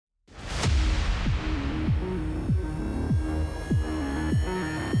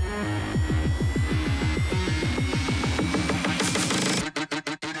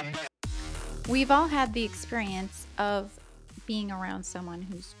We've all had the experience of being around someone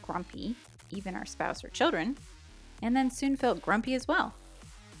who's grumpy, even our spouse or children, and then soon felt grumpy as well.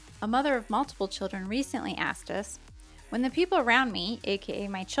 A mother of multiple children recently asked us, when the people around me, aka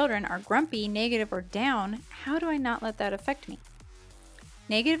my children, are grumpy, negative, or down, how do I not let that affect me?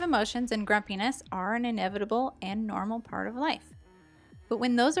 Negative emotions and grumpiness are an inevitable and normal part of life. But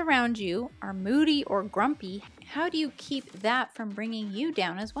when those around you are moody or grumpy, how do you keep that from bringing you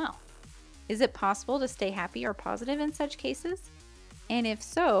down as well? Is it possible to stay happy or positive in such cases? And if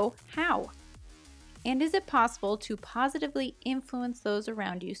so, how? And is it possible to positively influence those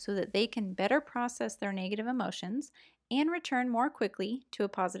around you so that they can better process their negative emotions and return more quickly to a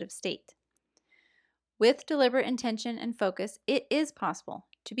positive state? With deliberate intention and focus, it is possible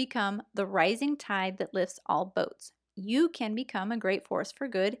to become the rising tide that lifts all boats. You can become a great force for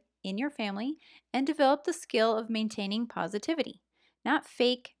good in your family and develop the skill of maintaining positivity. Not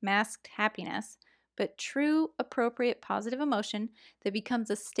fake, masked happiness, but true, appropriate, positive emotion that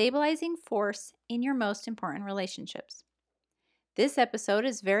becomes a stabilizing force in your most important relationships. This episode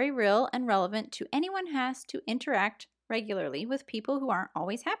is very real and relevant to anyone who has to interact regularly with people who aren't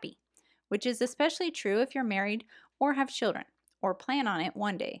always happy, which is especially true if you're married or have children, or plan on it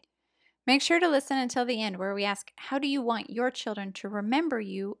one day. Make sure to listen until the end where we ask, how do you want your children to remember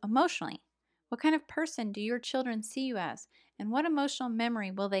you emotionally? What kind of person do your children see you as? And what emotional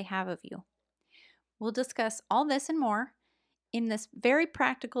memory will they have of you? We'll discuss all this and more in this very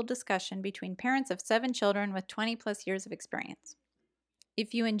practical discussion between parents of 7 children with 20 plus years of experience.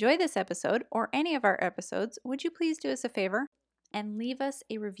 If you enjoy this episode or any of our episodes, would you please do us a favor and leave us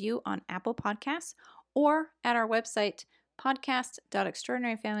a review on Apple Podcasts or at our website,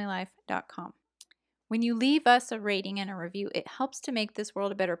 podcast.extraordinaryfamilylife.com. When you leave us a rating and a review, it helps to make this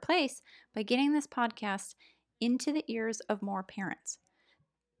world a better place by getting this podcast into the ears of more parents.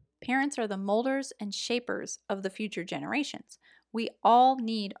 Parents are the molders and shapers of the future generations. We all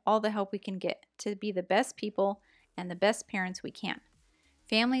need all the help we can get to be the best people and the best parents we can.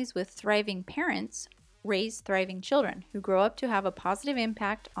 Families with thriving parents raise thriving children who grow up to have a positive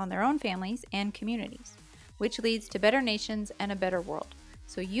impact on their own families and communities, which leads to better nations and a better world.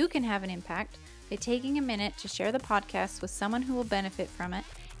 So you can have an impact by taking a minute to share the podcast with someone who will benefit from it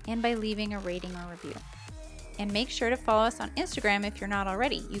and by leaving a rating or review. And make sure to follow us on Instagram if you're not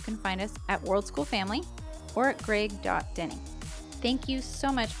already. You can find us at World School Family or at greg.denning. Thank you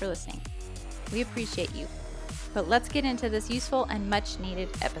so much for listening. We appreciate you. But let's get into this useful and much needed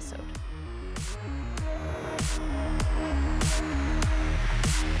episode.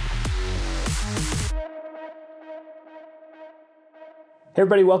 Hey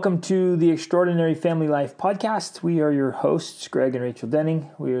everybody, welcome to the Extraordinary Family Life podcast. We are your hosts, Greg and Rachel Denning.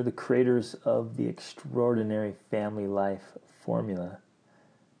 We are the creators of the Extraordinary Family Life formula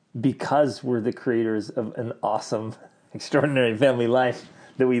because we're the creators of an awesome, extraordinary family life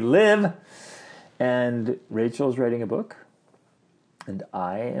that we live. And Rachel's writing a book, and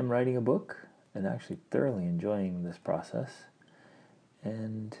I am writing a book, and actually thoroughly enjoying this process.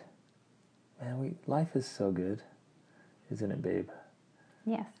 And man, life is so good, isn't it, babe?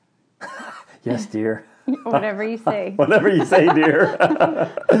 Yes. Yes, dear. Whatever you say. Whatever you say, dear.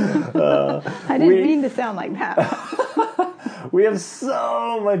 I didn't mean to sound like that. We have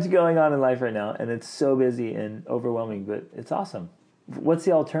so much going on in life right now, and it's so busy and overwhelming, but it's awesome. What's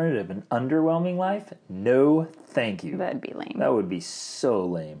the alternative? An underwhelming life? No, thank you. That'd be lame. That would be so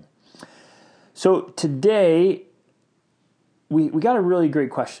lame. So today, we got a really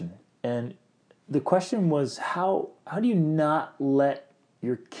great question, and the question was, how do you not let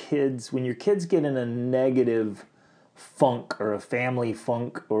your kids, when your kids get in a negative funk or a family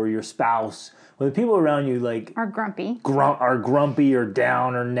funk, or your spouse, when the people around you are grumpy, are grumpy or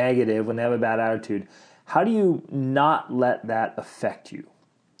down or negative, when they have a bad attitude, how do you not let that affect you?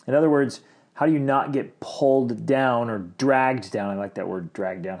 In other words, how do you not get pulled down or dragged down? I like that word,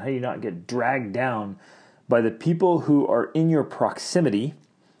 dragged down. How do you not get dragged down by the people who are in your proximity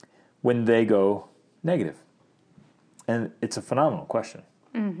when they go negative? And it's a phenomenal question.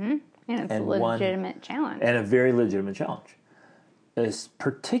 Mm-hmm. And it's a legitimate challenge. And a very legitimate challenge. It's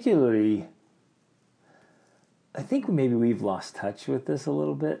particularly, I think maybe we've lost touch with this a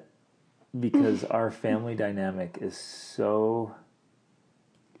little bit because our family dynamic is so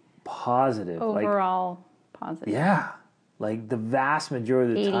positive. Overall positive. Yeah. Like the vast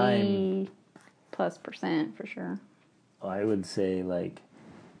majority of the time. 80+% for sure. I would say like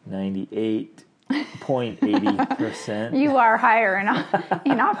 98.80%. You are higher in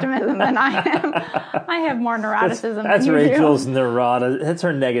optimism than I am. I have more neuroticism that's than you Rachel's do. That's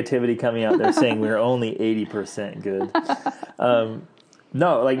her negativity coming out there saying we're only 80% good.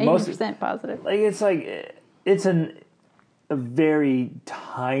 No, like 80% positive. It's a very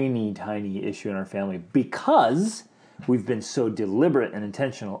tiny issue in our family because we've been so deliberate and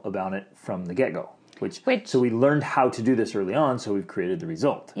intentional about it from the get-go. So we learned how to do this early on, so we've created the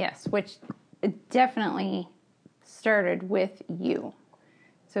result. Yes, which definitely started with you.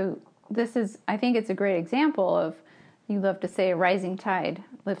 So I think it's a great example of, you love to say a rising tide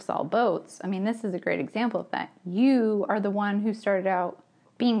lifts all boats. I mean, this is a great example of that. You are the one who started out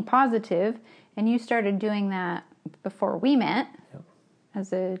being positive, and you started doing that before we met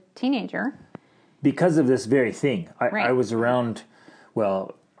as a teenager. Because of this very thing. I was around,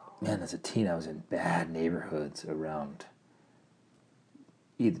 as a teen, I was in bad neighborhoods around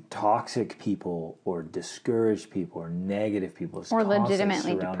either toxic people or discouraged people or negative people. Or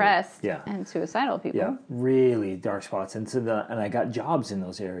legitimately depressed and suicidal people. Yeah, really dark spots. And I got jobs in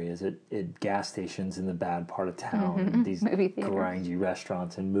those areas at gas stations in the bad part of town. And these grindy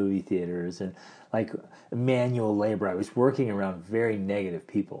restaurants and movie theaters and like manual labor. I was working around very negative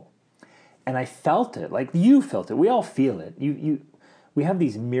people. And I felt it, like you felt it. We all feel it. We have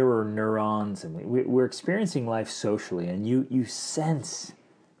these mirror neurons, and we're experiencing life socially, and you sense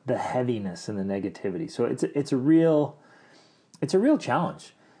the heaviness and the negativity. So it's a real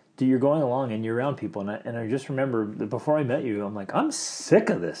challenge. You're going along and you're around people, and I just remember that before I met you, I'm like, I'm sick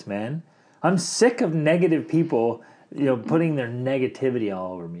of this, man. I'm sick of negative people, putting their negativity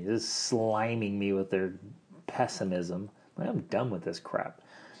all over me, just sliming me with their pessimism. Like, I'm done with this crap.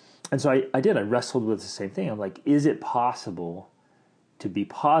 And so I wrestled with the same thing. I'm like, is it possible to be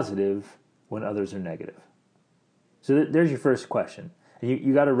positive when others are negative? So there's your first question. And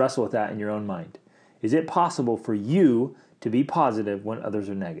you got to wrestle with that in your own mind. Is it possible for you to be positive when others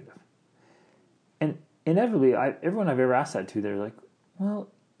are negative? And inevitably, everyone I've ever asked that to, they're like, well,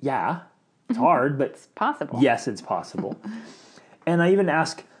 yeah, it's hard, but it's possible. Yes, it's possible. And I even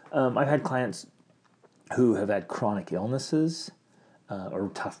ask, I've had clients who have had chronic illnesses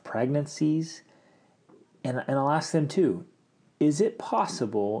or tough pregnancies, and I'll ask them too, is it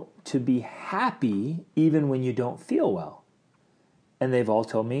possible to be happy even when you don't feel well? And they've all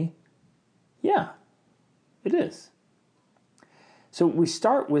told me, yeah, it is. So we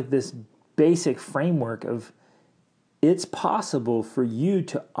start with this basic framework of it's possible for you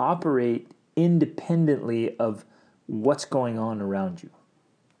to operate independently of what's going on around you.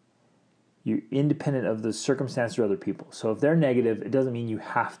 You're independent of the circumstances or other people. So if they're negative, it doesn't mean you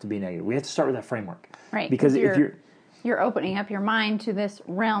have to be negative. We have to start with that framework. Right. Because if you're opening up your mind to this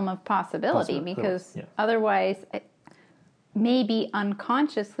realm of possibility. Because otherwise, maybe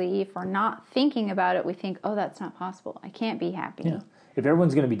unconsciously, if we're not thinking about it, we think, oh, that's not possible. I can't be happy. Yeah. If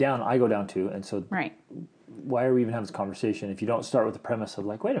everyone's going to be down, I go down too. And so why are we even having this conversation if you don't start with the premise of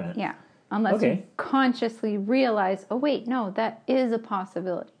like, wait a minute. Yeah. Unless you consciously realize, oh, wait, no, that is a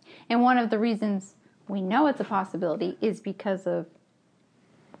possibility. And one of the reasons we know it's a possibility is because of,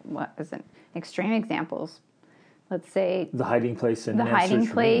 extreme examples. Let's say The Hiding Place and The Hiding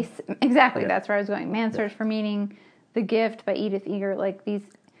Place. Exactly. Yeah. That's where I was going. Man's Search for Meaning, The Gift by Edith Eger, like these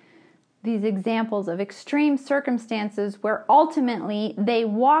examples of extreme circumstances where ultimately they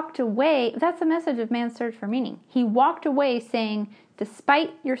walked away. That's the message of Man's Search for Meaning. He walked away saying,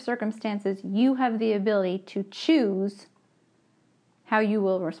 despite your circumstances, you have the ability to choose how you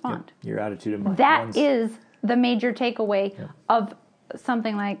will respond. Your attitude and mind. That is the major takeaway of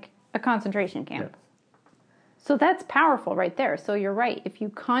something like a concentration camp. So that's powerful right there. So you're right. If you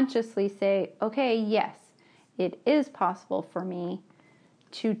consciously say, okay, yes, it is possible for me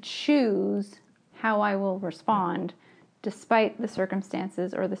to choose how I will respond despite the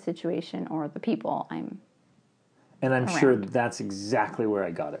circumstances or the situation or the people I'm around. Sure that's exactly where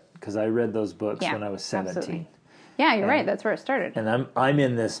I got it, because I read those books when I was 17. Absolutely. Yeah, you're right. That's where it started. And I'm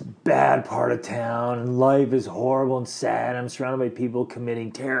in this bad part of town, and life is horrible and sad. I'm surrounded by people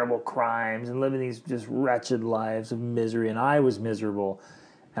committing terrible crimes and living these just wretched lives of misery, and I was miserable.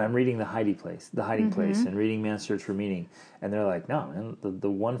 And I'm reading The Hiding Place, and reading Man's Search for Meaning. And they're like, no, man, the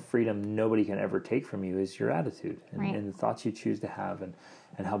one freedom nobody can ever take from you is your attitude and the thoughts you choose to have. And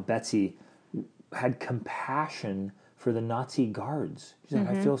how Betsy had compassion for the Nazi guards. She's like,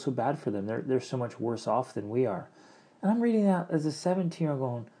 I feel so bad for them. They're so much worse off than we are. And I'm reading that as a 17-year-old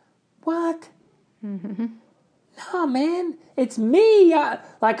going, what? No, man, it's me.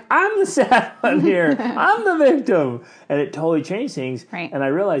 I'm the sad one here. I'm the victim. And it totally changed things. Right. And I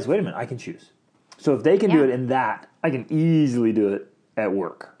realized, wait a minute, I can choose. So if they can do it in that, I can easily do it at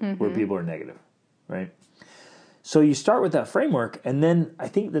work where people are negative, right? So you start with that framework, and then I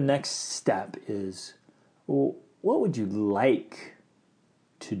think the next step is, well, what would you like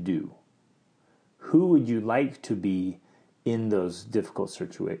to do? Who would you like to be in those difficult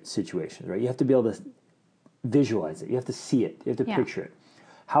situations, right? You have to be able to visualize it. You have to see it. You have to picture it.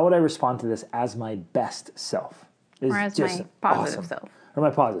 How would I respond to this as my best self? Or as my positive self. Or my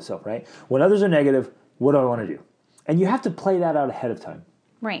positive self, right? When others are negative, what do I want to do? And you have to play that out ahead of time.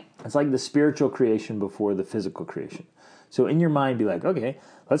 Right. It's like the spiritual creation before the physical creation. So in your mind, be like, okay,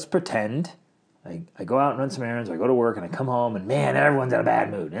 let's pretend I go out and run some errands, I go to work, and I come home, and man, everyone's in a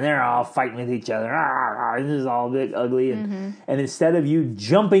bad mood, and they're all fighting with each other. This is all a bit ugly. And instead of you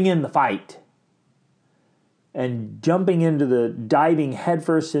jumping in the fight and diving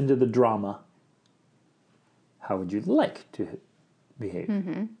headfirst into the drama, how would you like to behave?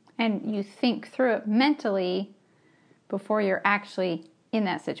 Mm-hmm. And you think through it mentally before you're actually in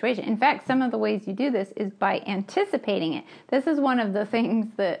that situation. In fact, some of the ways you do this is by anticipating it. This is one of the things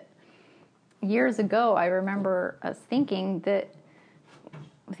that years ago I remember us thinking that,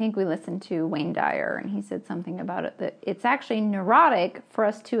 I think we listened to Wayne Dyer, and he said something about it, that it's actually neurotic for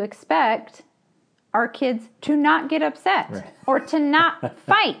us to expect our kids to not get upset or to not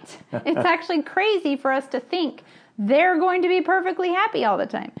fight. It's actually crazy for us to think they're going to be perfectly happy all the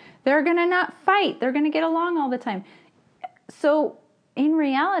time. They're going to not fight. They're going to get along all the time. So in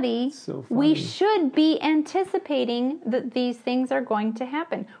reality, we should be anticipating that these things are going to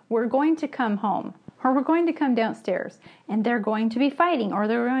happen. We're going to come home, or we're going to come downstairs, and they're going to be fighting, or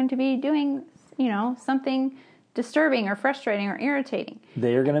they're going to be doing, something disturbing or frustrating or irritating.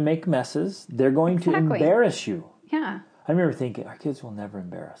 They are going to make messes. They're going to embarrass you. Yeah. I remember thinking, our kids will never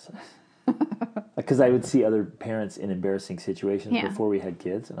embarrass us. Because I would see other parents in embarrassing situations before we had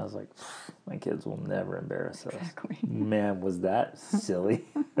kids, and I was like, my kids will never embarrass us. Man, was that silly.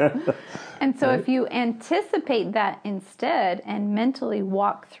 And so if you anticipate that instead and mentally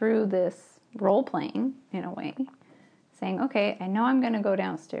walk through this role-playing, in a way, saying, okay, I know I'm going to go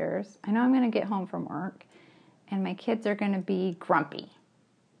downstairs. I know I'm going to get home from work, and my kids are going to be grumpy.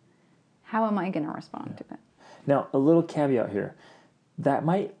 How am I going to respond to it? Now, a little caveat here. That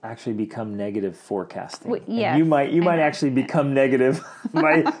might actually become negative forecasting. Yes, you might actually become negative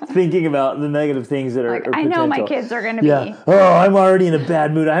by thinking about the negative things that are potential. I know my kids are going to be. Oh, I'm already in a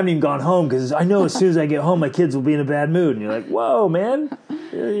bad mood. I haven't even gone home because I know as soon as I get home, my kids will be in a bad mood. And you're like, whoa, man,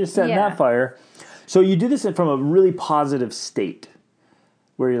 you're setting that fire. So you do this from a really positive state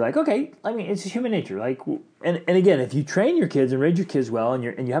where you're like, okay, I mean, it's human nature. Like, and again, if you train your kids and raise your kids well,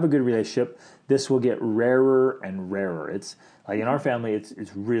 and you have a good relationship, this will get rarer and rarer. It's like in our family,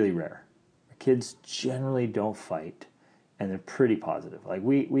 it's really rare. Our kids generally don't fight, and they're pretty positive. Like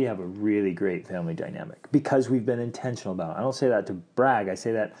we have a really great family dynamic because we've been intentional about it. I don't say that to brag. I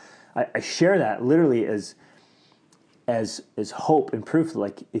say that I share that literally as hope and proof.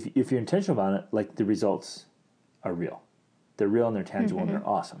 Like if you're intentional about it, like the results are real. They're real and they're tangible and they're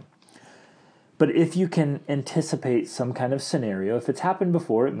awesome. But if you can anticipate some kind of scenario, if it's happened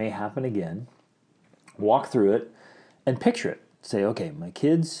before, it may happen again. Walk through it and picture it. Say, okay, my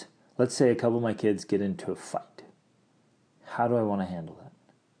kids, let's say a couple of my kids get into a fight. How do I want to handle that?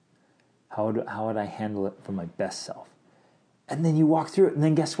 How would I handle it for my best self? And then you walk through it, and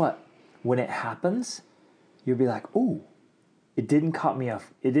then guess what? When it happens, you'll be like, ooh, it didn't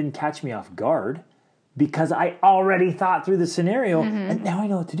catch me off guard because I already thought through the scenario, and now I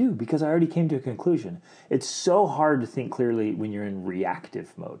know what to do because I already came to a conclusion. It's so hard to think clearly when you're in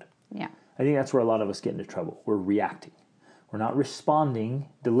reactive mode. Yeah. I think that's where a lot of us get into trouble. We're reacting. We're not responding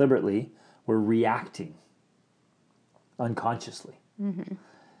deliberately. We're reacting unconsciously.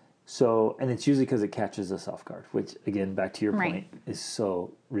 So, and it's usually because it catches us off guard, which, again, back to your point, is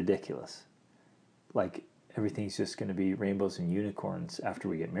so ridiculous. Like, everything's just going to be rainbows and unicorns after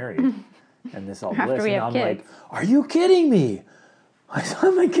we get married. And this all bliss. And I'm like, are you kidding me? I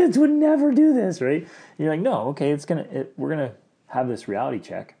thought my kids would never do this, right? And you're like, no, okay, we're going to have this reality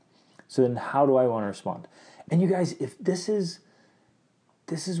check. So then how do I want to respond? And you guys, if this is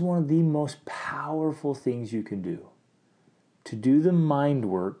one of the most powerful things you can do. To do the mind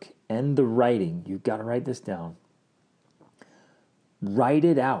work and the writing, you've got to write this down. Write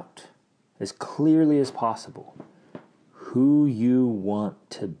it out as clearly as possible. Who you want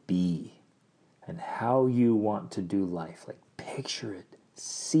to be and how you want to do life. Like picture it,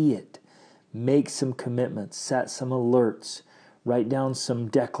 see it, make some commitments, set some alerts, write down some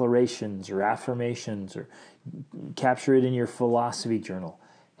declarations or affirmations or capture it in your philosophy journal.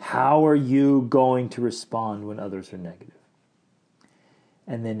 How are you going to respond when others are negative?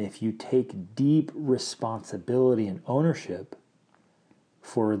 And then if you take deep responsibility and ownership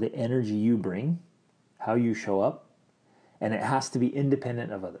for the energy you bring, how you show up, and it has to be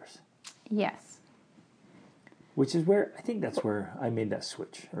independent of others. Yes. Which is where, I think that's where I made that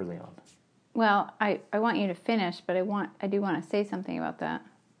switch early on. Well, I want you to finish, but I do want to say something about that.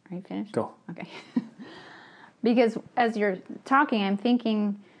 Are you finished? Go. Okay. Because as you're talking, I'm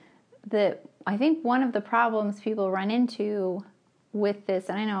thinking that I think one of the problems people run into with this,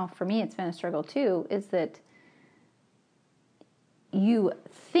 and I know for me it's been a struggle too, is that you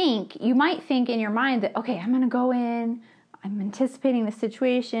might think in your mind that, okay, I'm going to go in, I'm anticipating the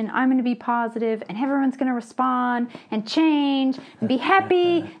situation, I'm going to be positive, and everyone's going to respond and change and be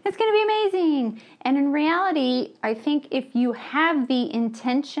happy. It's going to be amazing. And in reality, I think if you have the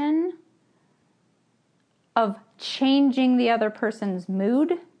intention of changing the other person's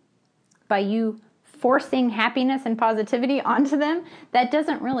mood by you forcing happiness and positivity onto them, that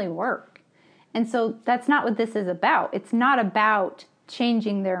doesn't really work. And so that's not what this is about. It's not about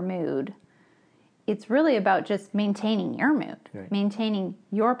changing their mood. It's really about just maintaining your mood, right. Maintaining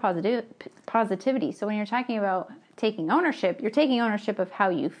your positivity. So when you're talking about taking ownership, you're taking ownership of how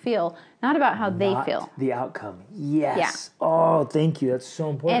you feel, not about how they feel. The outcome. Yes. Yeah. Oh, thank you. That's so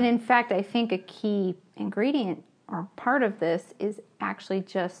important. And in fact, I think a key ingredient or part of this is actually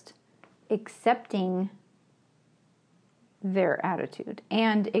just accepting their attitude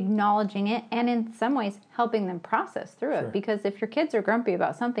and acknowledging it, and in some ways helping them process through it. Because if your kids are grumpy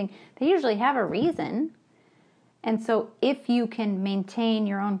about something, they usually have a reason. And so if you can maintain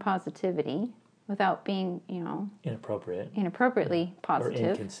your own positivity without being, inappropriately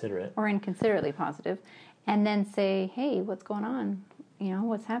positive or inconsiderately positive, and then say, hey, what's going on?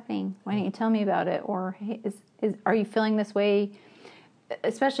 What's happening? Why don't you tell me about it? Or hey, are you feeling this way?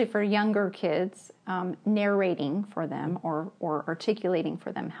 Especially for younger kids, narrating for them or articulating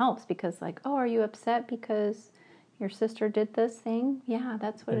for them helps, because like, oh, are you upset because your sister did this thing? Yeah,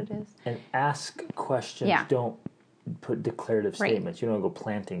 that's what it is. And ask questions. Yeah. Don't put declarative statements. You don't go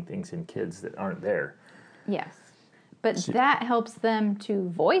planting things in kids that aren't there. Yes. But that helps them to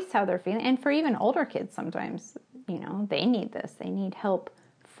voice how they're feeling. And for even older kids sometimes, they need this. They need help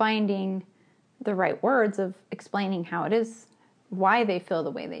finding the right words of explaining how it is, why they feel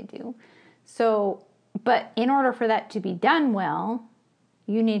the way they do. So, but in order for that to be done well,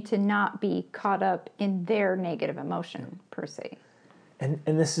 you need to not be caught up in their negative emotion per se. And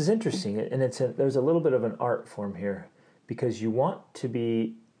this is interesting, and there's a little bit of an art form here, because you want to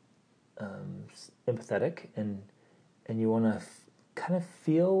be empathetic and you want to kind of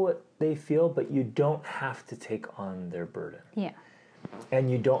feel what they feel, but you don't have to take on their burden. Yeah. And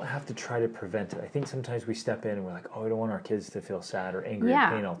you don't have to try to prevent it. I think sometimes we step in and we're like, oh, we don't want our kids to feel sad or angry or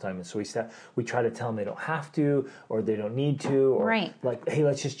pain all the time. And so we try to tell them they don't have to, or they don't need to, or like, hey,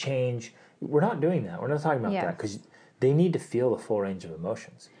 let's just change. We're not doing that. We're not talking about that, because they need to feel the full range of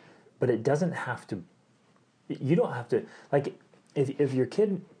emotions. But it doesn't have to, you don't have to, like, if your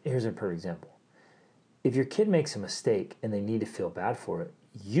kid, here's a perfect example. If your kid makes a mistake and they need to feel bad for it,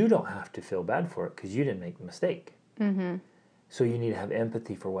 you don't have to feel bad for it because you didn't make the mistake. Mm-hmm. So you need to have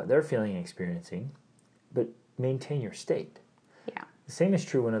empathy for what they're feeling and experiencing, but maintain your state. Yeah. The same is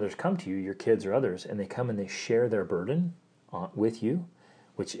true when others come to you, your kids or others, and they come and they share their burden with you,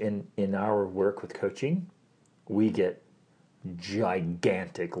 which in our work with coaching, we get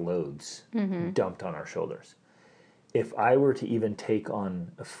gigantic loads dumped on our shoulders. If I were to even take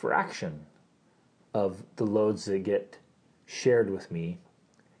on a fraction of the loads that get shared with me,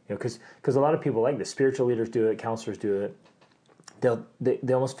 because a lot of people like this, spiritual leaders do it, counselors do it,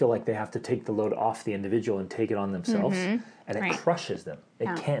 they almost feel like they have to take the load off the individual and take it on themselves, and it crushes them. It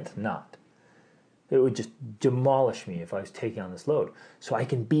can't not. It would just demolish me if I was taking on this load. So I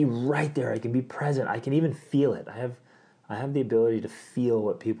can be right there. I can be present. I can even feel it. I have the ability to feel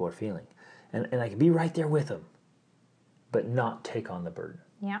what people are feeling, and I can be right there with them, but not take on the burden.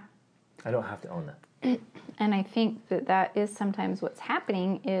 Yeah. I don't have to own that. And I think that is sometimes what's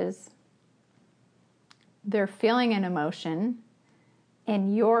happening is they're feeling an emotion,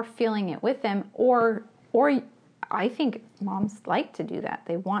 and you're feeling it with them, or I think moms like to do that.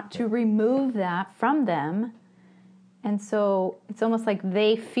 They want to remove that from them, and so it's almost like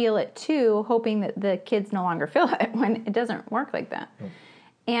they feel it too, hoping that the kids no longer feel it, when it doesn't work like that.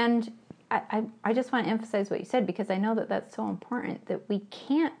 And I just want to emphasize what you said, because I know that that's so important, that we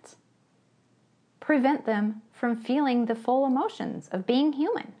can't prevent them from feeling the full emotions of being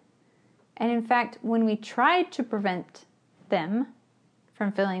human. And in fact, when we try to prevent them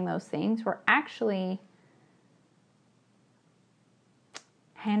from feeling those things, we're actually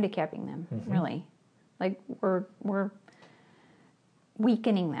handicapping them, really. Like we're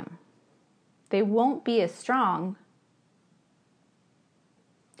weakening them. They won't be as strong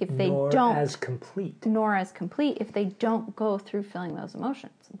if they don't, nor as complete if they don't go through feeling those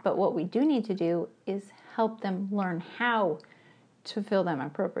emotions. But what we do need to do is help them learn how to feel them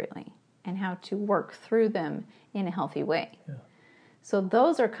appropriately. and how to work through them in a healthy way. Yeah. So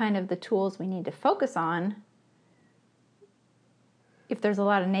those are kind of the tools we need to focus on if there's a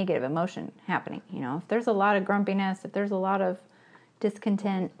lot of negative emotion happening. If there's a lot of grumpiness, if there's a lot of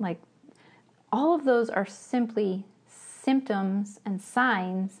discontent, like all of those are simply symptoms and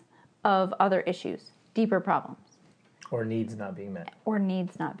signs of other issues, deeper problems. Or needs not being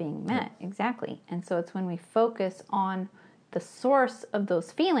met. Exactly. And so it's when we focus on the source of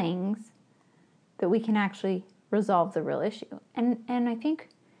those feelings that we can actually resolve the real issue. And I think,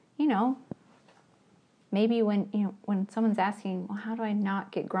 maybe when someone's asking, well, how do I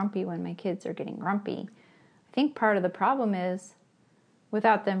not get grumpy when my kids are getting grumpy? I think part of the problem is,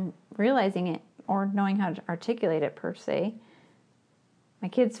 without them realizing it or knowing how to articulate it per se, my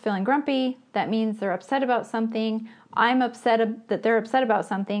kid's feeling grumpy. That means they're upset about something. I'm upset that they're upset about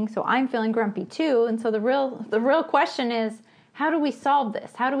something, so I'm feeling grumpy too. And so the real question is, how do we solve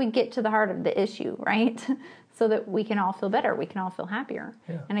this? How do we get to the heart of the issue, right? So that we can all feel better, we can all feel happier.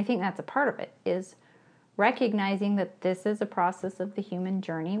 Yeah. And I think that's a part of it, is recognizing that this is a process of the human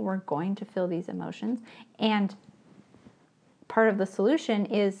journey. We're going to feel these emotions. And part of the solution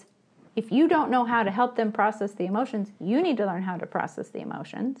is, if you don't know how to help them process the emotions, you need to learn how to process the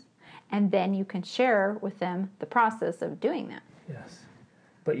emotions. And then you can share with them the process of doing that. Yes.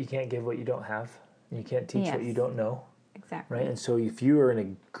 But you can't give what you don't have. You can't teach what you don't know. Exactly. Right? And so if you are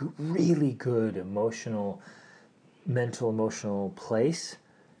in a really good mental emotional place,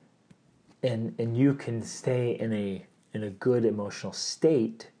 and you can stay in a good emotional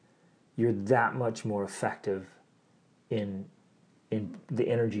state, you're that much more effective in the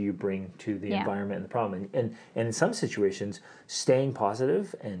energy you bring to the environment and the problem. And in some situations, staying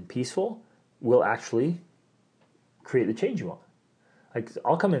positive and peaceful will actually create the change you want. Like,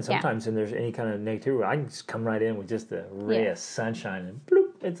 I'll come in sometimes and there's any kind of negativity, I can just come right in with just a ray of sunshine and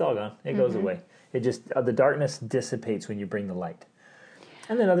bloop, it's all gone. It goes away. It just, the darkness dissipates when you bring the light.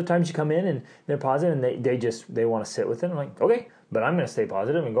 And then other times you come in and they're positive and they want to sit with it. I'm like, okay, but I'm going to stay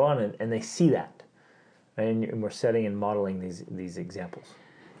positive and go on, and they see that. And we're setting and modeling these examples.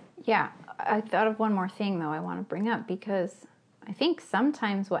 Yeah. I thought of one more thing, though, I want to bring up, because I think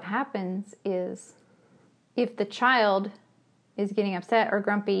sometimes what happens is, if the child is getting upset or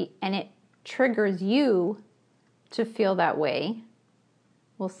grumpy and it triggers you to feel that way,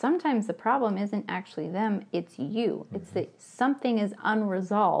 well, sometimes the problem isn't actually them, it's you. Mm-hmm. It's that something is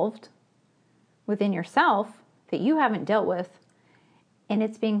unresolved within yourself that you haven't dealt with, and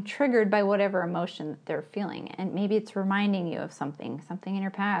it's being triggered by whatever emotion that they're feeling. And maybe it's reminding you of something in your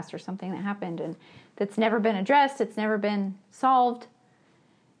past or something that happened and that's never been addressed, it's never been solved.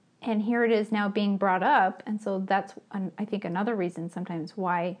 And here it is now being brought up. And so that's, I think, another reason sometimes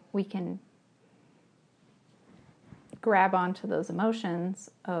why we can grab onto those emotions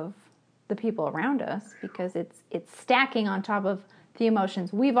of the people around us, because it's stacking on top of the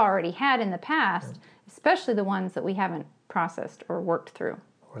emotions we've already had in the past, especially the ones that we haven't processed or worked through.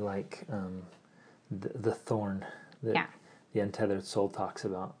 Or like the thorn that the Untethered Soul talks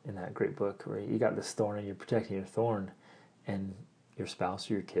about in that great book, where you got this thorn and you're protecting your thorn, and your spouse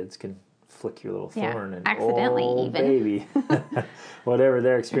or your kids can flick your little thorn and accidentally baby, whatever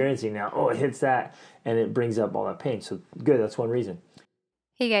they're experiencing now, it hits that and it brings up all that pain. So good, that's one reason.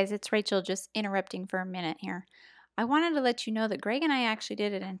 Hey guys, it's Rachel, just interrupting for a minute here. I wanted to let you know that Greg and I actually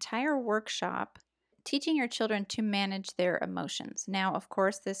did an entire workshop teaching your children to manage their emotions. Now, of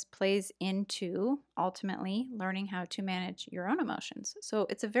course, this plays into ultimately learning how to manage your own emotions. So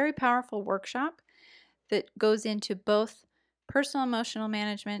it's a very powerful workshop that goes into both personal emotional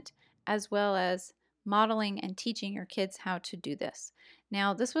management as well as modeling and teaching your kids how to do this.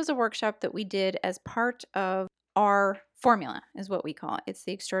 Now, this was a workshop that we did as part of our formula, is what we call it. It's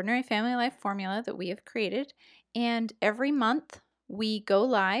the Extraordinary Family Life formula that we have created. And every month we go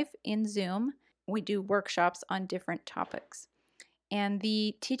live in Zoom. We do workshops on different topics. And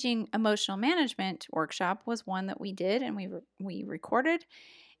the Teaching Emotional Management workshop was one that we did and we recorded.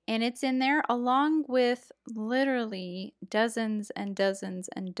 And it's in there along with literally dozens and dozens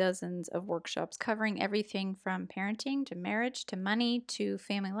and dozens of workshops covering everything from parenting to marriage to money to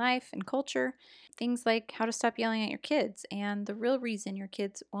family life and culture. Things like how to stop yelling at your kids and the real reason your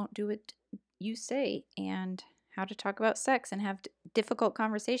kids won't do what you say, and how to talk about sex and have difficult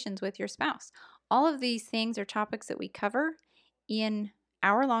conversations with your spouse. All of these things are topics that we cover in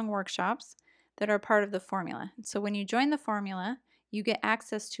hour-long workshops that are part of the formula. So when you join the formula, you get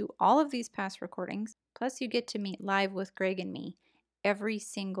access to all of these past recordings, plus you get to meet live with Greg and me every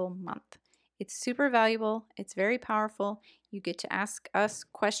single month. It's super valuable. It's very powerful. You get to ask us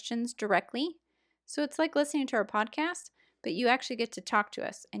questions directly. So it's like listening to our podcast, but you actually get to talk to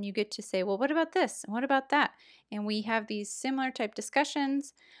us and you get to say, well, what about this? And what about that? And we have these similar type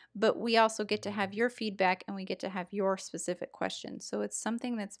discussions, but we also get to have your feedback and we get to have your specific questions. So it's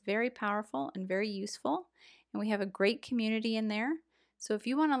something that's very powerful and very useful. And we have a great community in there. So if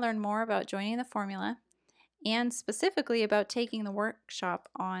you want to learn more about joining the formula and specifically about taking the workshop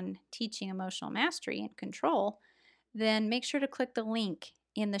on teaching emotional mastery and control, then make sure to click the link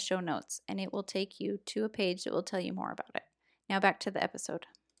in the show notes and it will take you to a page that will tell you more about it. Now back to the episode.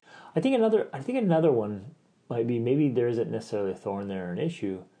 I think another one might be, maybe there isn't necessarily a thorn there or an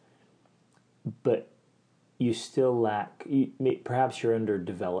issue, but you still lack, perhaps you're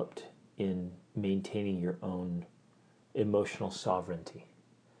underdeveloped in maintaining your own emotional sovereignty,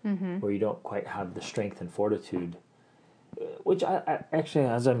 where you don't quite have the strength and fortitude, which I actually,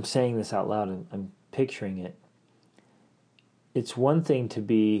 as I'm saying this out loud, I'm picturing it. It's one thing to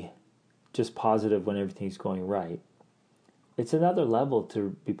be just positive when everything's going right. It's another level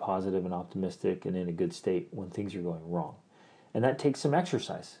to be positive and optimistic and in a good state when things are going wrong. And that takes some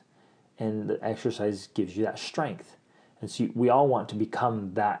exercise. And the exercise gives you that strength. And so we all want to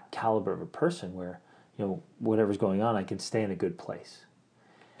become that caliber of a person where, whatever's going on, I can stay in a good place.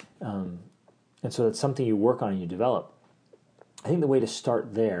 And so it's something you work on and you develop. I think the way to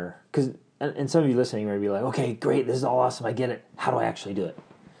start there, because and some of you listening may be like, okay, great, this is all awesome, I get it. How do I actually do it?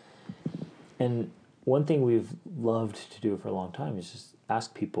 And one thing we've loved to do for a long time is just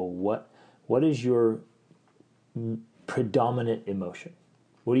ask people, what is your predominant emotion?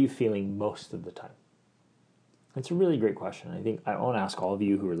 What are you feeling most of the time? It's a really great question. I think I want to ask all of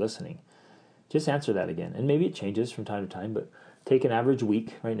you who are listening, just answer that again. And maybe it changes from time to time, but take an average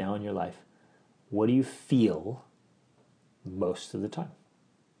week right now in your life. What do you feel most of the time?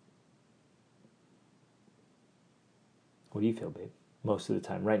 What do you feel, babe, most of the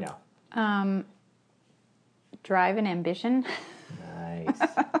time right now? Drive and ambition. Nice.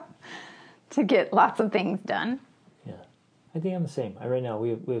 To get lots of things done. Yeah, I think I'm the same. Right now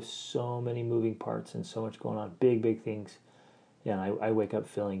we have so many moving parts and so much going on, big things. Yeah, I wake up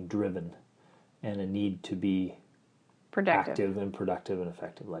feeling driven and a need to be active and productive and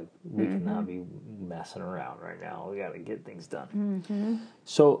effective. Like, we cannot be messing around right now. We got to get things done.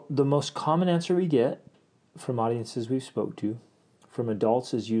 So the most common answer we get from audiences we've spoke to, from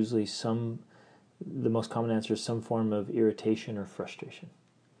adults, is usually the most common answer is some form of irritation or frustration.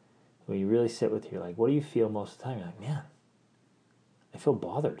 When you really sit with you, you're like, what do you feel most of the time? You're like, man, I feel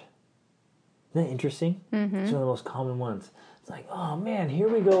bothered. Isn't that interesting? It's one of the most common ones. It's like, oh man, here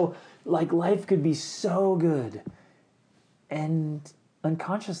we go. Like, life could be so good. And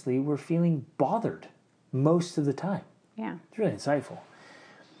unconsciously, we're feeling bothered most of the time. Yeah. It's really insightful.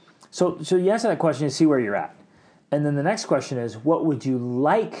 So you answer that question and see where you're at. And then the next question is, what would you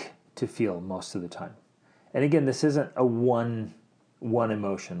like to feel most of the time? And again, this isn't a one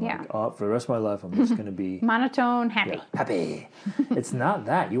emotion. Yeah. Like, for the rest of my life, I'm just going to be monotone, happy. Yeah, happy. It's not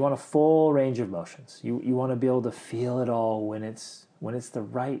that. You want a full range of emotions. You want to be able to feel it all when it's the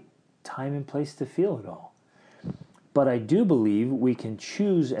right time and place to feel it all. But I do believe we can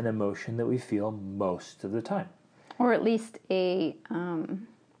choose an emotion that we feel most of the time. Or at least I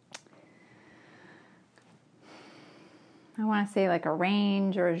want to say like a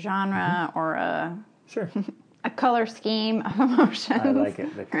range or a genre or a color scheme of emotions. I like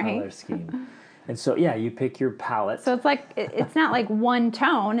it, the color scheme. And so, yeah, you pick your palette. So it's like, it's not like one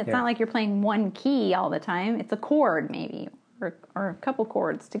tone. It's not like you're playing one key all the time. It's a chord maybe, or a couple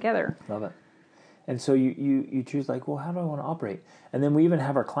chords together. Love it. And so you choose, like, well, how do I want to operate? And then we even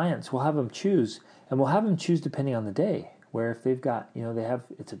have our clients, we'll have them choose, and we'll have them choose depending on the day, where if they've got,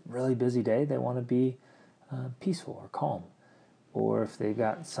 it's a really busy day, they want to be peaceful or calm. Or if they've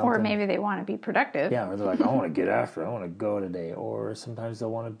got something. Or maybe they want to be productive. Yeah, or they're like, I want to get after it. I want to go today. Or sometimes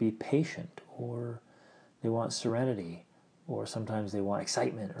they'll want to be patient. Or they want serenity. Or sometimes they want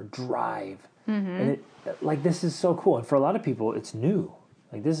excitement or drive. And this is so cool. And for a lot of people, it's new.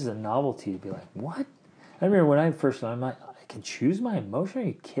 Like, this is a novelty to be like, what? I remember when I first learned, I'm like, I can choose my emotion? Are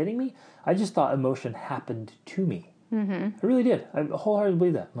you kidding me? I just thought emotion happened to me. I really did. I wholeheartedly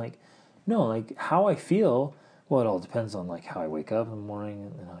believe that. I'm like, no, like, how I feel... Well, it all depends on, like, how I wake up in the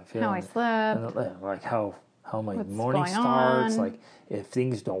morning and how I feel. How I slept. And, like, how my morning starts. Like, if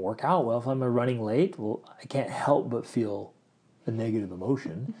things don't work out well, if I'm running late, well, I can't help but feel a negative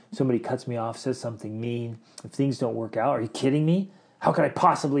emotion. Somebody cuts me off, says something mean. If things don't work out, are you kidding me? How could I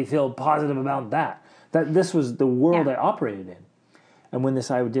possibly feel positive about that? This was the world I operated in. And when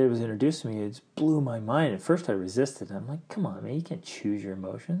this idea was introduced to me, it just blew my mind. At first I resisted. I'm like, come on, man, you can't choose your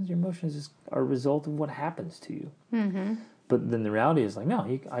emotions. Your emotions are a result of what happens to you. But then the reality is like, no,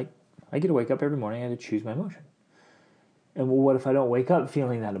 I get to wake up every morning, I get to choose my emotion. And what if I don't wake up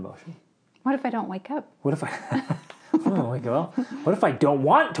feeling that emotion? What if I don't wake up? What if I don't wake up? What if I don't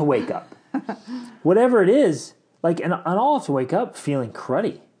want to wake up? Whatever it is, like, and I'll have to wake up feeling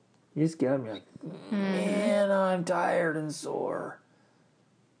cruddy. You just get up and you're like, man, I'm tired and sore.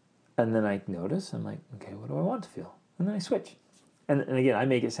 And then I notice, I'm like, okay, what do I want to feel? And then I switch. And again, I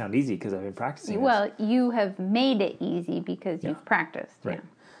make it sound easy because I've been practicing this. Well, you have made it easy because you've practiced. Right. Yeah.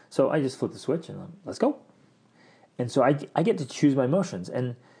 So I just flip the switch and let's go. And so I get to choose my emotions.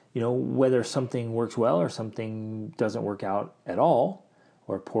 And, whether something works well or something doesn't work out at all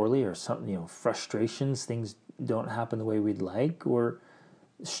or poorly or something, frustrations, things don't happen the way we'd like, or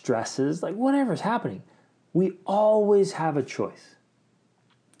stresses, like whatever's happening, we always have a choice.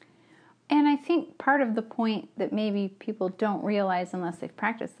 And I think part of the point that maybe people don't realize unless they've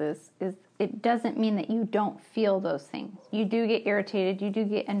practiced this is it doesn't mean that you don't feel those things. You do get irritated, you do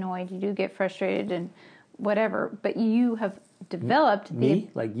get annoyed, you do get frustrated and whatever, but you have developed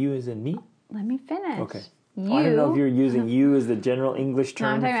like you as in me? Let me finish. Okay. I don't know if you're using you as the general English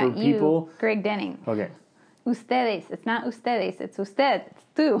term I'm talking for about people. You, Greg Denning. Okay. Ustedes. It's not ustedes, it's usted. It's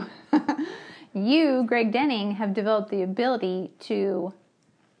tú. You, Greg Denning, have developed the ability to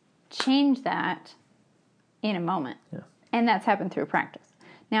change that in a moment. Yeah. And that's happened through practice.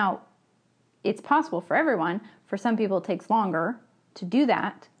 Now, it's possible for everyone. For some people, it takes longer to do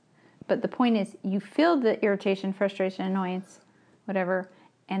that. But the point is, you feel the irritation, frustration, annoyance, whatever,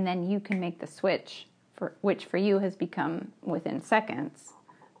 and then you can make the switch, which for you has become within seconds.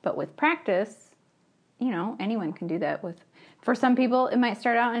 But with practice, anyone can do that. For some people, it might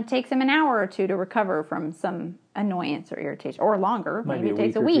start out and it takes them an hour or two to recover from some annoyance or irritation, or longer. Maybe it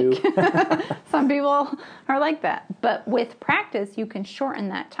takes a week. Some people are like that. But with practice, you can shorten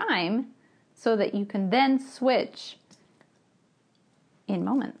that time so that you can then switch in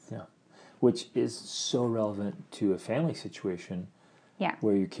moments. Yeah. Which is so relevant to a family situation. Yeah.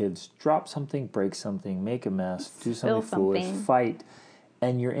 Where your kids drop something, break something, make a mess, do something foolish, fight,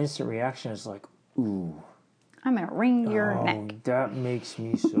 and your instant reaction is like, ooh. I'm going to wring your neck. That makes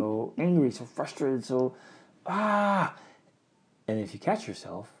me so angry, so frustrated, And if you catch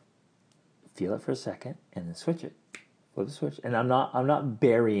yourself, feel it for a second and then switch it. Flip the switch. And I'm not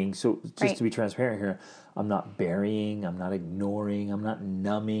burying, so just to be transparent here, I'm not burying, I'm not ignoring, I'm not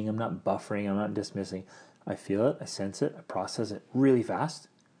numbing, I'm not buffering, I'm not dismissing. I feel it, I sense it, I process it really fast.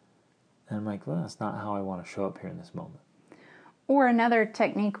 And I'm like, well, that's not how I want to show up here in this moment. Or another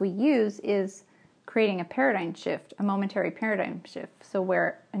technique we use is creating a paradigm shift, a momentary paradigm shift. So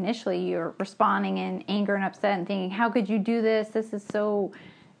where initially you're responding in anger and upset and thinking, how could you do this? This is so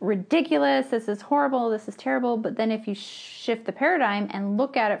ridiculous. This is horrible. This is terrible. But then if you shift the paradigm and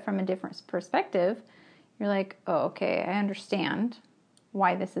look at it from a different perspective, you're like, oh, okay, I understand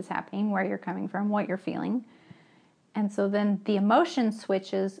why this is happening, where you're coming from, what you're feeling. And so then the emotion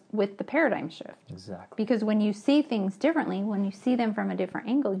switches with the paradigm shift. Exactly. Because when you see things differently, when you see them from a different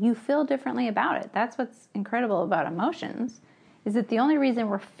angle, you feel differently about it. That's what's incredible about emotions, is that the only reason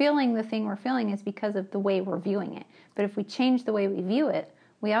we're feeling the thing we're feeling is because of the way we're viewing it. But if we change the way we view it,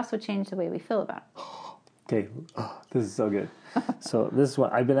 we also change the way we feel about it. Okay, this is so good. So this is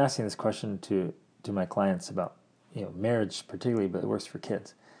what I've been asking this question to my clients about, marriage particularly, but it works for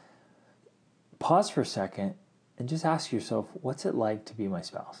kids. Pause for a second and just ask yourself, what's it like to be my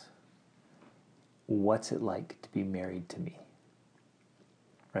spouse? What's it like to be married to me?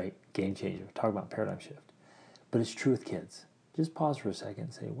 Right? Game changer. Talk about paradigm shift. But it's true with kids. Just pause for a second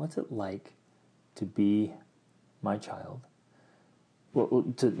and say, what's it like to be my child? Well,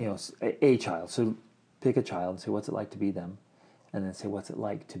 a child. So pick a child and say, what's it like to be them? And then say, what's it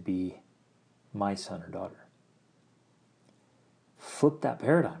like to be my son or daughter? Flip that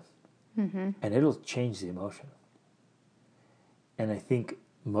paradigm. Mm-hmm. And it'll change the emotion. And I think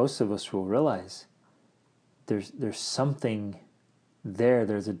most of us will realize there's something there,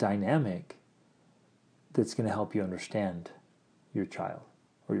 there's a dynamic that's going to help you understand your child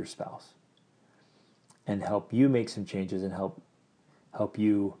or your spouse and help you make some changes and help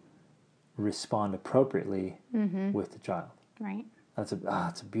you respond appropriately with the child. Right. It's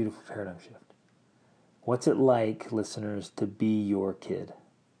a beautiful paradigm shift. What's it like, listeners, to be your kid?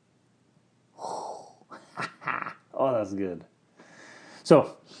 Oh, that's good.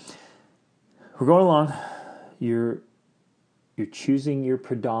 So, we're going along. You're choosing your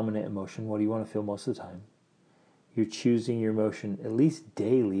predominant emotion. What do you want to feel most of the time? You're choosing your emotion at least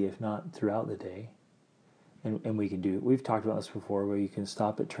daily, if not throughout the day. And we've talked about this before, where you can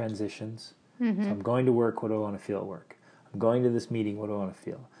stop at transitions. Mm-hmm. So I'm going to work, what do I want to feel at work? I'm going to this meeting, what do I want to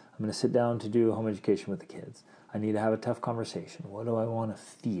feel? I'm going to sit down to do home education with the kids. I need to have a tough conversation. What do I want to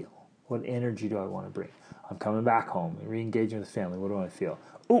feel? What energy do I want to bring? I'm coming back home and re-engaging with family. What do I feel?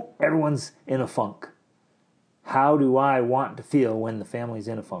 Oh, everyone's in a funk. How do I want to feel when the family's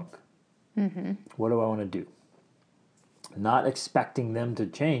in a funk? Mm-hmm. What do I want to do? Not expecting them to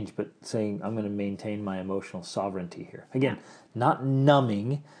change, but saying, I'm going to maintain my emotional sovereignty here. Again, not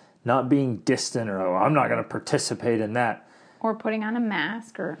numbing, not being distant, or, oh, I'm not going to participate in that. Or putting on a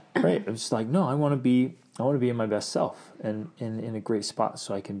mask, or... Right. It's like, no, I want to be in my best self and in a great spot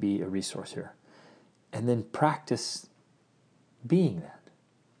so I can be a resource here. And then practice being that.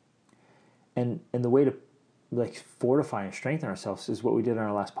 And the way to fortify and strengthen ourselves is what we did on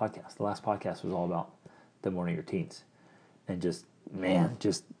our last podcast. The last podcast was all about the morning routines. And just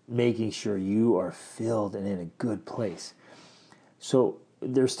making sure you are filled and in a good place. So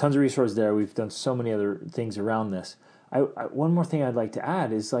there's tons of resources there. We've done so many other things around this. One more thing I'd like to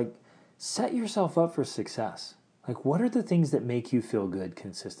add is set yourself up for success. What are the things that make you feel good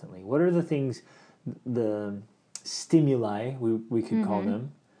consistently? What are the things, the stimuli, we could call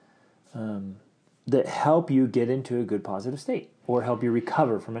them, that help you get into a good positive state or help you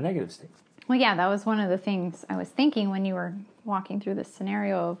recover from a negative state? Well, yeah, that was one of the things I was thinking when you were walking through this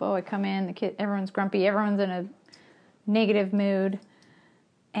scenario of, I come in, the kid, everyone's grumpy, everyone's in a negative mood.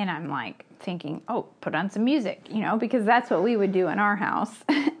 And I'm thinking, put on some music, because that's what we would do in our house.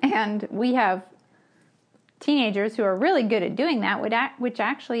 And we have teenagers who are really good at doing that, which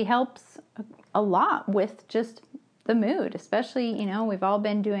actually helps a lot with just the mood, especially, we've all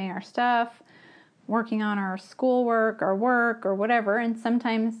been doing our stuff, working on our schoolwork, our work, or whatever. And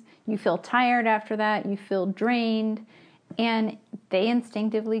sometimes you feel tired after that, you feel drained, and they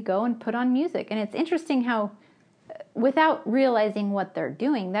instinctively go and put on music. And it's interesting how, without realizing what they're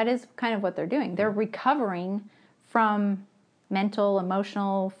doing, that is kind of what they're doing. They're recovering from mental,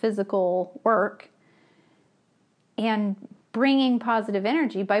 emotional, physical work and bringing positive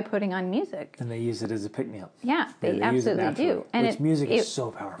energy by putting on music. And they use it as a pick-me-up. Yeah, they absolutely do. And music is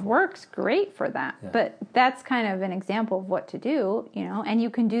so powerful. It works great for that. Yeah. But that's kind of an example of what to do, and you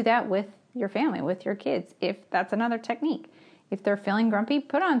can do that with your family, with your kids, if that's another technique. If they're feeling grumpy,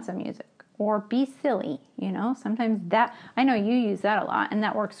 put on some music. Or be silly, Sometimes that, I know you use that a lot, and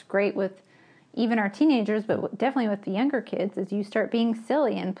that works great with even our teenagers, but definitely with the younger kids, is you start being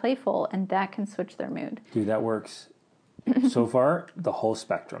silly and playful, and that can switch their mood. Dude, that works so far, the whole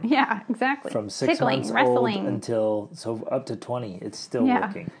spectrum. Yeah, exactly. From 6 months wrestling. Old until up to 20, it's still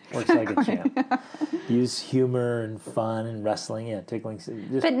working. Works like a champ. Use humor and fun and wrestling, tickling.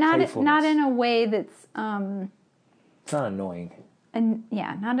 Just but not in a way that's... it's not annoying.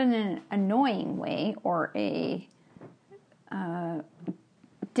 Not in an annoying way or a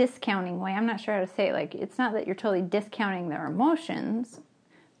discounting way. I'm not sure how to say it. It's not that you're totally discounting their emotions,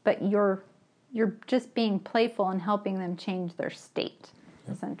 but you're just being playful and helping them change their state,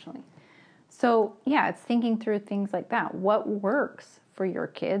 essentially. So, it's thinking through things like that. What works for your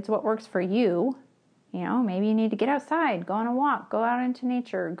kids? What works for you? Maybe you need to get outside, go on a walk, go out into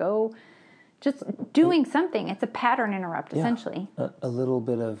nature, go... Just doing something. It's a pattern interrupt, essentially. A little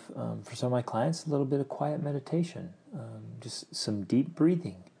bit of, for some of my clients, a little bit of quiet meditation. Just some deep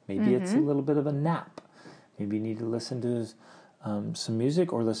breathing. Maybe it's a little bit of a nap. Maybe you need to listen to some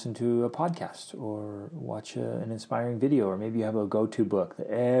music or listen to a podcast or watch an inspiring video. Or maybe you have a go-to book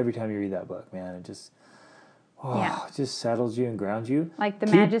that every time you read that book, man, it just... it just settles you and grounds you. Like The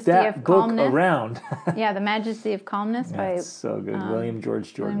Majesty of Calmness. Book around. The Majesty of Calmness by... so good. William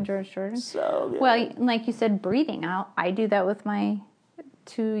George Jordan. So good. Well, like you said, breathing out. I do that with my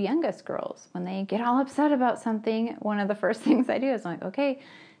 2 youngest girls. When they get all upset about something, one of the first things I do is I'm like, okay,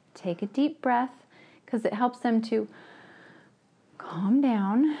 take a deep breath, because it helps them to calm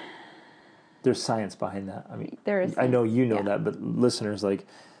down. There's science behind that. I mean, there is. I know you know that, but listeners,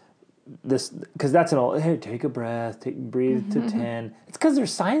 this, because that's hey, take a breath, breathe to 10. It's because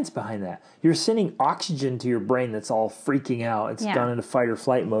there's science behind that. You're sending oxygen to your brain that's all freaking out. It's gone into fight or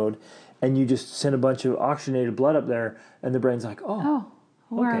flight mode, and you just send a bunch of oxygenated blood up there, and the brain's like,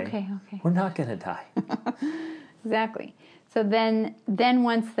 we're okay. We're not going to die. Exactly. So then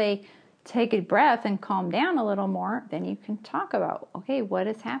once they take a breath and calm down a little more, then you can talk about, okay, what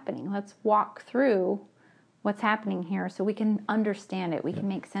is happening? Let's walk through what's happening here so we can understand it. We can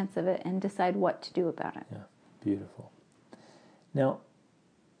make sense of it and decide what to do about it. Yeah, beautiful. Now,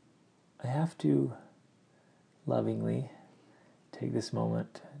 I have to lovingly take this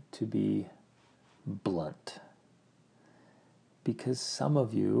moment to be blunt. Because some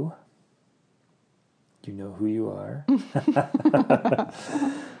of you know who you are.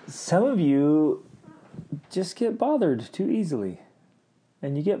 Some of you just get bothered too easily.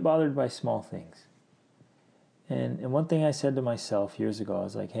 And you get bothered by small things. And one thing I said to myself years ago, I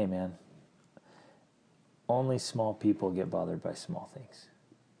was like, hey man, only small people get bothered by small things.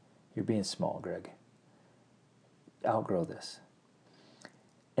 You're being small, Greg. Outgrow this.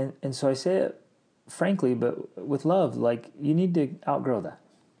 And so I say it frankly, but with love, like, you need to outgrow that.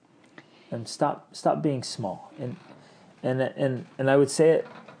 And stop being small. And I would say it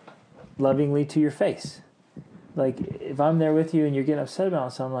lovingly to your face. Like, if I'm there with you and you're getting upset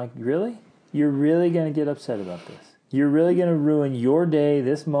about something, like, really? You're really going to get upset about this? You're really going to ruin your day,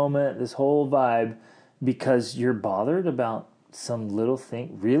 this moment, this whole vibe, because you're bothered about some little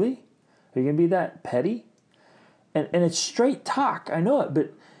thing? Really? Are you going to be that petty? And it's straight talk. I know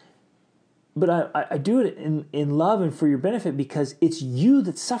it, but I do it in love and for your benefit, because it's you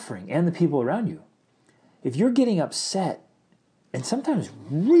that's suffering and the people around you. If you're getting upset, and sometimes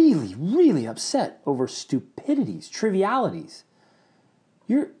really, really upset over stupidities, trivialities,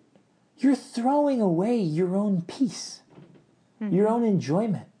 you're throwing away your own peace, your own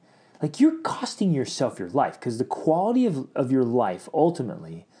enjoyment. Like, you're costing yourself your life, because the quality of your life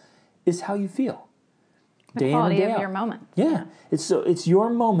ultimately is how you feel. The quality of your moment. Yeah. It's your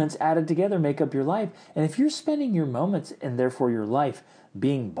moments added together make up your life. And if you're spending your moments and therefore your life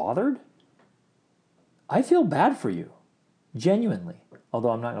being bothered, I feel bad for you. Genuinely.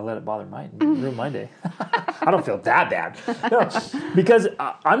 Although I'm not going to let it ruin my day. I don't feel that bad. No, because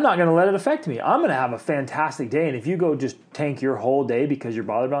I'm not going to let it affect me. I'm going to have a fantastic day. And if you go just tank your whole day because you're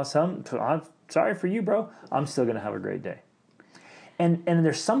bothered about something, I'm sorry for you, bro. I'm still going to have a great day. And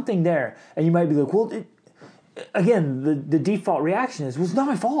there's something there. And you might be like, well, again, the default reaction is, well, it's not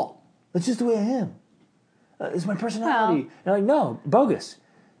my fault. That's just the way I am. It's my personality. And I'm like, no, bogus.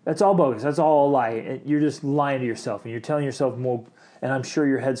 That's all bogus. That's all a lie. You're just lying to yourself, and you're telling yourself more. And I'm sure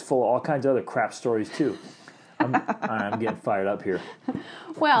your head's full of all kinds of other crap stories too. I'm getting fired up here.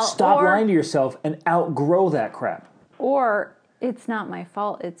 Well, stop lying to yourself and outgrow that crap. Or it's not my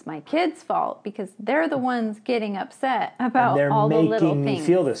fault. It's my kids' fault, because they're the ones getting upset about all the little things. They're making me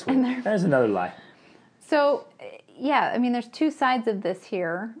feel this way. There's another lie. So, yeah, I mean, there's two sides of this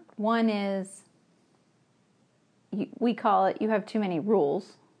here. One is, we call it, you have too many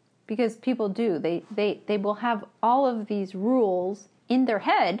rules. Because people do. They will have all of these rules in their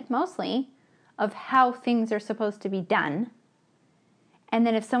head, mostly, of how things are supposed to be done. And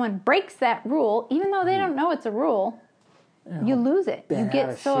then if someone breaks that rule, even though they don't know it's a rule, you lose it. You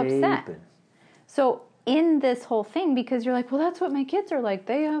get so upset. So in this whole thing, because you're like, well, that's what my kids are like.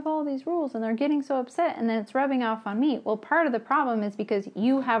 They have all these rules and they're getting so upset, and then it's rubbing off on me. Well, part of the problem is because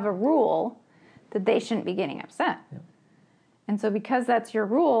you have a rule that they shouldn't be getting upset. Yep. And so because that's your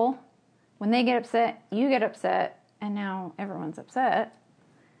rule, when they get upset, you get upset, and now everyone's upset.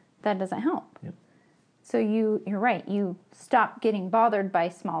 That doesn't help. Yep. So you're right. You stop getting bothered by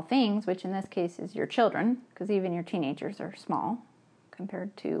small things, which in this case is your children, because even your teenagers are small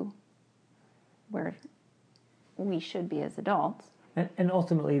compared to where we should be as adults. And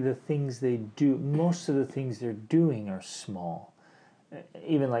ultimately, the things they do, most of the things they're doing are small.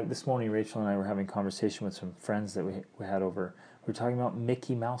 Even like this morning, Rachel and I were having a conversation with some friends that we had over. We're talking about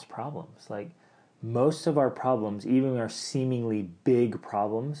Mickey Mouse problems. Like, most of our problems, even our seemingly big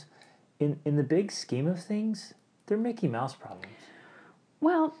problems, in the big scheme of things, they're Mickey Mouse problems.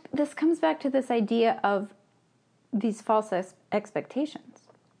 Well, this comes back to this idea of these false expectations.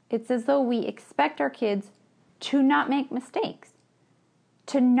 It's as though we expect our kids to not make mistakes,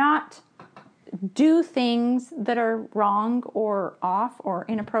 to not do things that are wrong or off or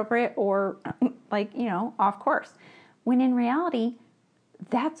inappropriate or, off course. When in reality,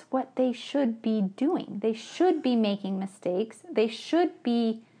 that's what they should be doing. They should be making mistakes. They should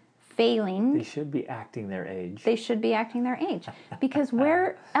be failing. They should be acting their age. Because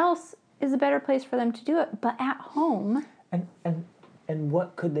where else is a better place for them to do it but at home? And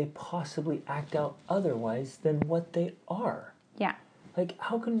what could they possibly act out otherwise than what they are? Yeah. Like,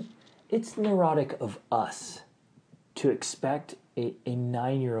 how can... It's neurotic of us to expect a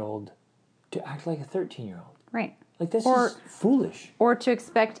 9-year-old to act like a 13-year-old. Right. Like, that's just foolish. Or to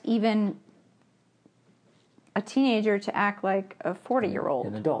expect even a teenager to act like a 40-year-old.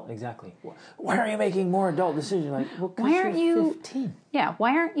 An adult, exactly. Why are you making more adult decisions? Like, well, because you're 15. Yeah,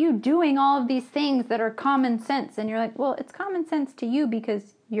 why aren't you doing all of these things that are common sense? And you're like, well, it's common sense to you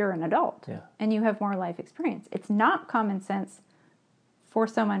because you're an adult. Yeah. And you have more life experience. It's not common sense for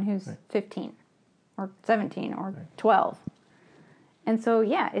someone who's 15 or 17 or 12. And so,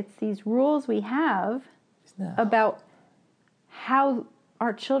 yeah, it's these rules we have about how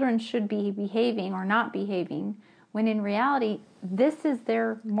our children should be behaving or not behaving, when in reality, this is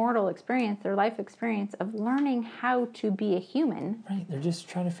their mortal experience, their life experience of learning how to be a human. Right. They're just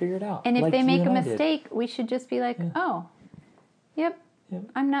trying to figure it out. And if like they make a I did. mistake, we should just be like, oh, yep, Yep.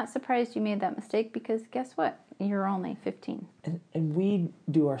 I'm not surprised you made that mistake because guess what? You're only 15. And we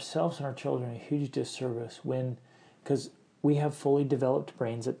do ourselves and our children a huge disservice because we have fully developed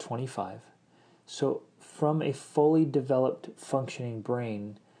brains at 25. So from a fully developed functioning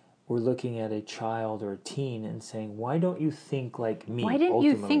brain, we're looking at a child or a teen and saying, why don't you think like me? Why didn't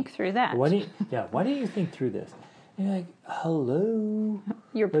you think through that? Why didn't you think through this? And you're like, hello?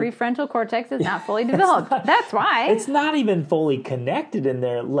 Your prefrontal cortex is not fully developed. That's why. It's not even fully connected in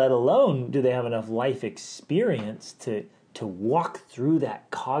there, let alone do they have enough life experience to walk through that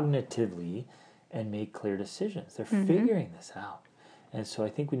cognitively and make clear decisions. They're figuring this out. And so I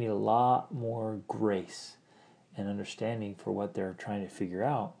think we need a lot more grace and understanding for what they're trying to figure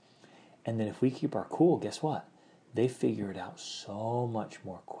out. And then if we keep our cool, guess what? They figure it out so much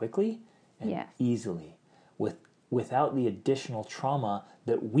more quickly and easily without the additional trauma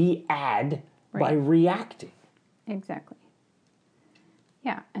that we add by reacting. Exactly.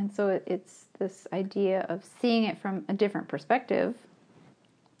 Yeah, and so it's this idea of seeing it from a different perspective.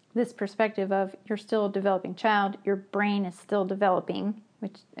 This perspective of you're still a developing child, your brain is still developing,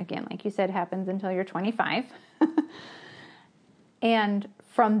 which again, like you said, happens until you're 25. And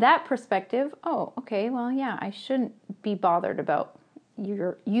from that perspective, oh, okay, well, yeah, I shouldn't be bothered about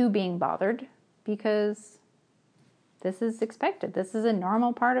you being bothered because this is expected. This is a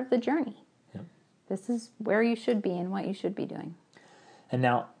normal part of the journey. Yep. This is where you should be and what you should be doing. And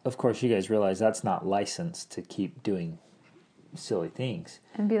now, of course, you guys realize that's not licensed to keep doing silly things.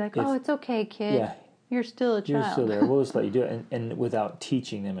 And be like, oh, it's okay, kid. Yeah, you're still a child. You're still there. We'll just let you do it. And without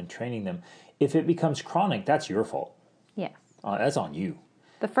teaching them and training them. If it becomes chronic, that's your fault. Yes. That's on you.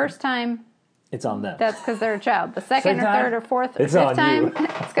 The first time, it's on them. That's because they're a child. The second or third or fourth or fifth time,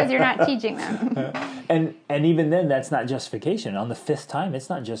 it's because you're not teaching them. And even then, that's not justification. On the fifth time, it's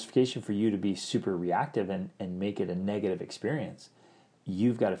not justification for you to be super reactive and make it a negative experience.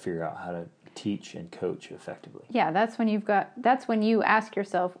 You've got to figure out how to teach and coach effectively. Yeah, that's when you ask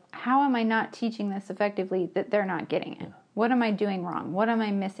yourself, how am I not teaching this effectively that they're not getting it? Yeah. What am I doing wrong? What am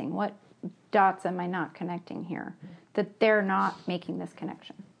I missing? What dots am I not connecting here that they're not making this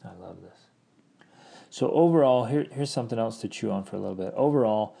connection? I love this. So overall, here's something else to chew on for a little bit.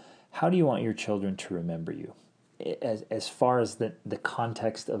 Overall, how do you want your children to remember you? As far as the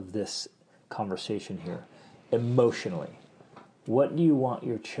context of this conversation here, emotionally, what do you want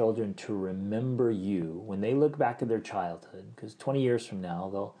your children to remember you when they look back at their childhood? Because 20 years from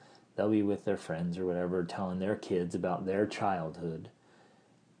now, they'll be with their friends or whatever, telling their kids about their childhood.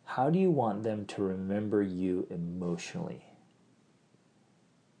 How do you want them to remember you emotionally?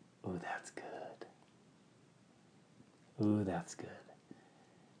 Oh, that's good. Ooh, that's good.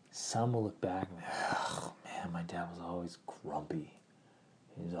 Some will look back and oh man, my dad was always grumpy.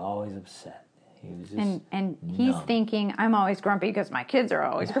 He was always upset. He was just and he's thinking, I'm always grumpy because my kids are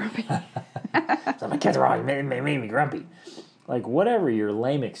always grumpy. So my kids are always made me grumpy. Like whatever your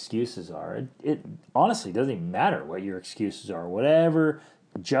lame excuses are, it honestly doesn't even matter what your excuses are. Whatever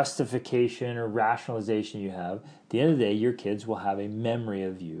justification or rationalization you have, at the end of the day, your kids will have a memory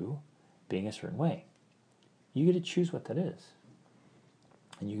of you being a certain way. You get to choose what that is.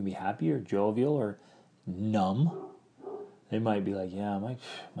 And you can be happy or jovial or numb. They might be like, yeah,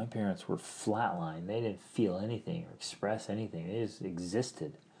 my parents were flatline. They didn't feel anything or express anything. They just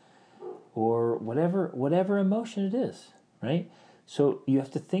existed. Or whatever emotion it is, right? So you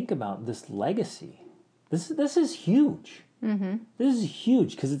have to think about this legacy. This is huge. Mm-hmm. This is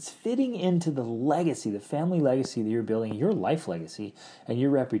huge because it's fitting into the legacy, the family legacy that you're building, your life legacy, and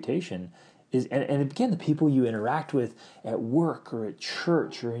your reputation. And again, the people you interact with at work or at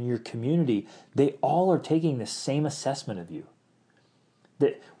church or in your community, they all are taking the same assessment of you.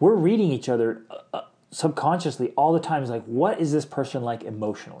 That we're reading each other subconsciously all the time. Is like, what is this person like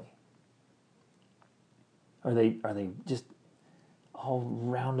emotionally? Are they just all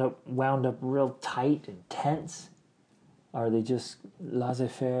wound up real tight and tense? Are they just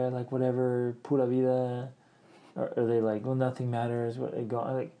laissez-faire, like whatever, pura vida? Or are they like, well, nothing matters? What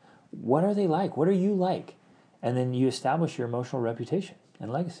are they like? What are you like? And then you establish your emotional reputation and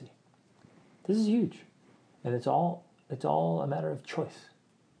legacy. This is huge. And it's all a matter of choice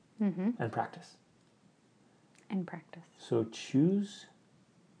and practice. And practice. So choose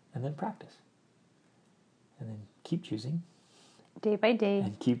and then practice. And then keep choosing. Day by day.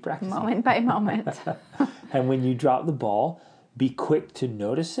 And keep practicing. Moment by moment. And when you drop the ball, be quick to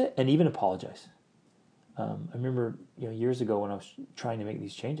notice it and even apologize. I remember, years ago when I was trying to make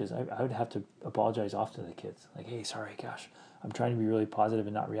these changes, I would have to apologize often to the kids. Like, hey, sorry, gosh, I'm trying to be really positive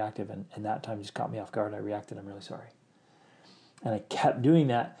and not reactive. And that time just caught me off guard. I reacted. I'm really sorry. And I kept doing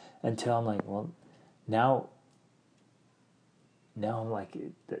that until I'm like, well, now I'm like,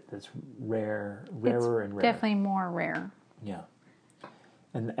 that's rarer and rarer. Definitely more rare. Yeah.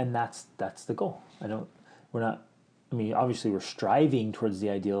 And that's the goal. Obviously we're striving towards the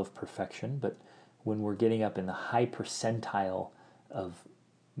ideal of perfection, but when we're getting up in the high percentile of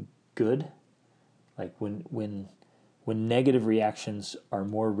good, like when negative reactions are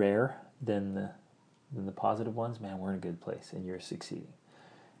more rare than the positive ones, man, we're in a good place and you're succeeding.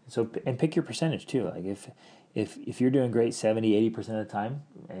 So, and pick your percentage too. Like if you're doing great 70-80% of the time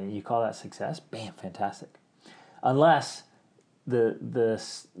and you call that success, bam, fantastic. Unless the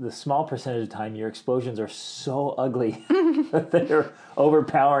small percentage of the time your explosions are so ugly that they're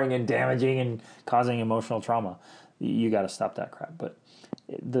overpowering and damaging and causing emotional trauma, you got to stop that crap. But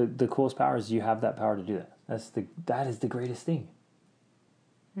the coolest power is you have that power to do that. That is the greatest thing.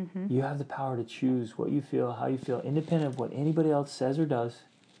 Mm-hmm. You have the power to choose what you feel, how you feel, independent of what anybody else says or does.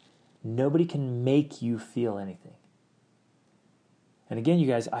 Nobody can make you feel anything. And again, you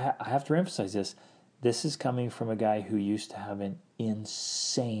guys, I have to emphasize this. This is coming from a guy who used to have an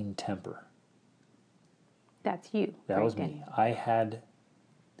insane temper. That's you. That was me. I had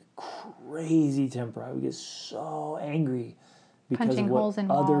crazy temper. I would get so angry because punching of what holes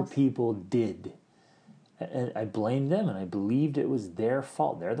in other walls. people did. And I blamed them, and I believed it was their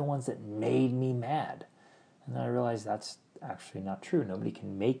fault. They're the ones that made me mad. And then I realized that's actually not true. Nobody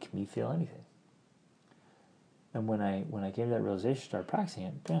can make me feel anything. And when I came to that realization, started practicing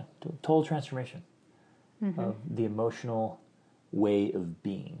it, total transformation of the emotional way of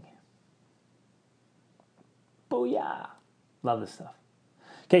being. Booyah! Love this stuff.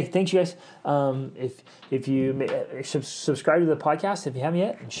 Okay, thanks you guys. If you subscribe to the podcast if you haven't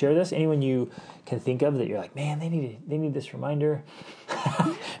yet, and share this. Anyone you can think of that you're like, man, they need this reminder.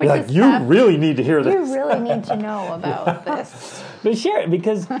 You're like, you really need to hear this. You really need to know about this. But share it,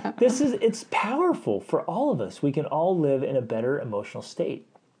 because it's powerful for all of us. We can all live in a better emotional state.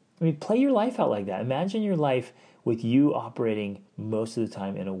 I mean, play your life out like that. Imagine your life with you operating most of the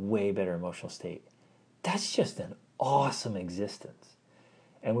time in a way better emotional state. That's just an awesome existence.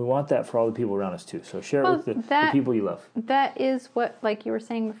 And we want that for all the people around us too. So share it with the people you love. That is what, like you were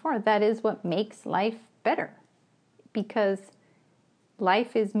saying before, that is what makes life better. Because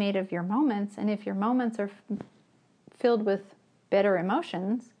life is made of your moments, and if your moments are filled with better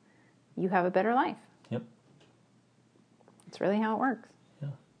emotions, you have a better life. Yep. It's really how it works. Yeah.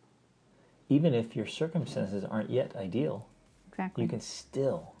 Even if your circumstances aren't yet ideal, exactly, you can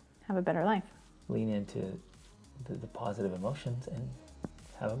still have a better life. Lean into the positive emotions and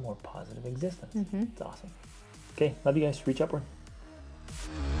have a more positive existence. Mm-hmm. It's awesome. Okay, love you guys. Reach upward.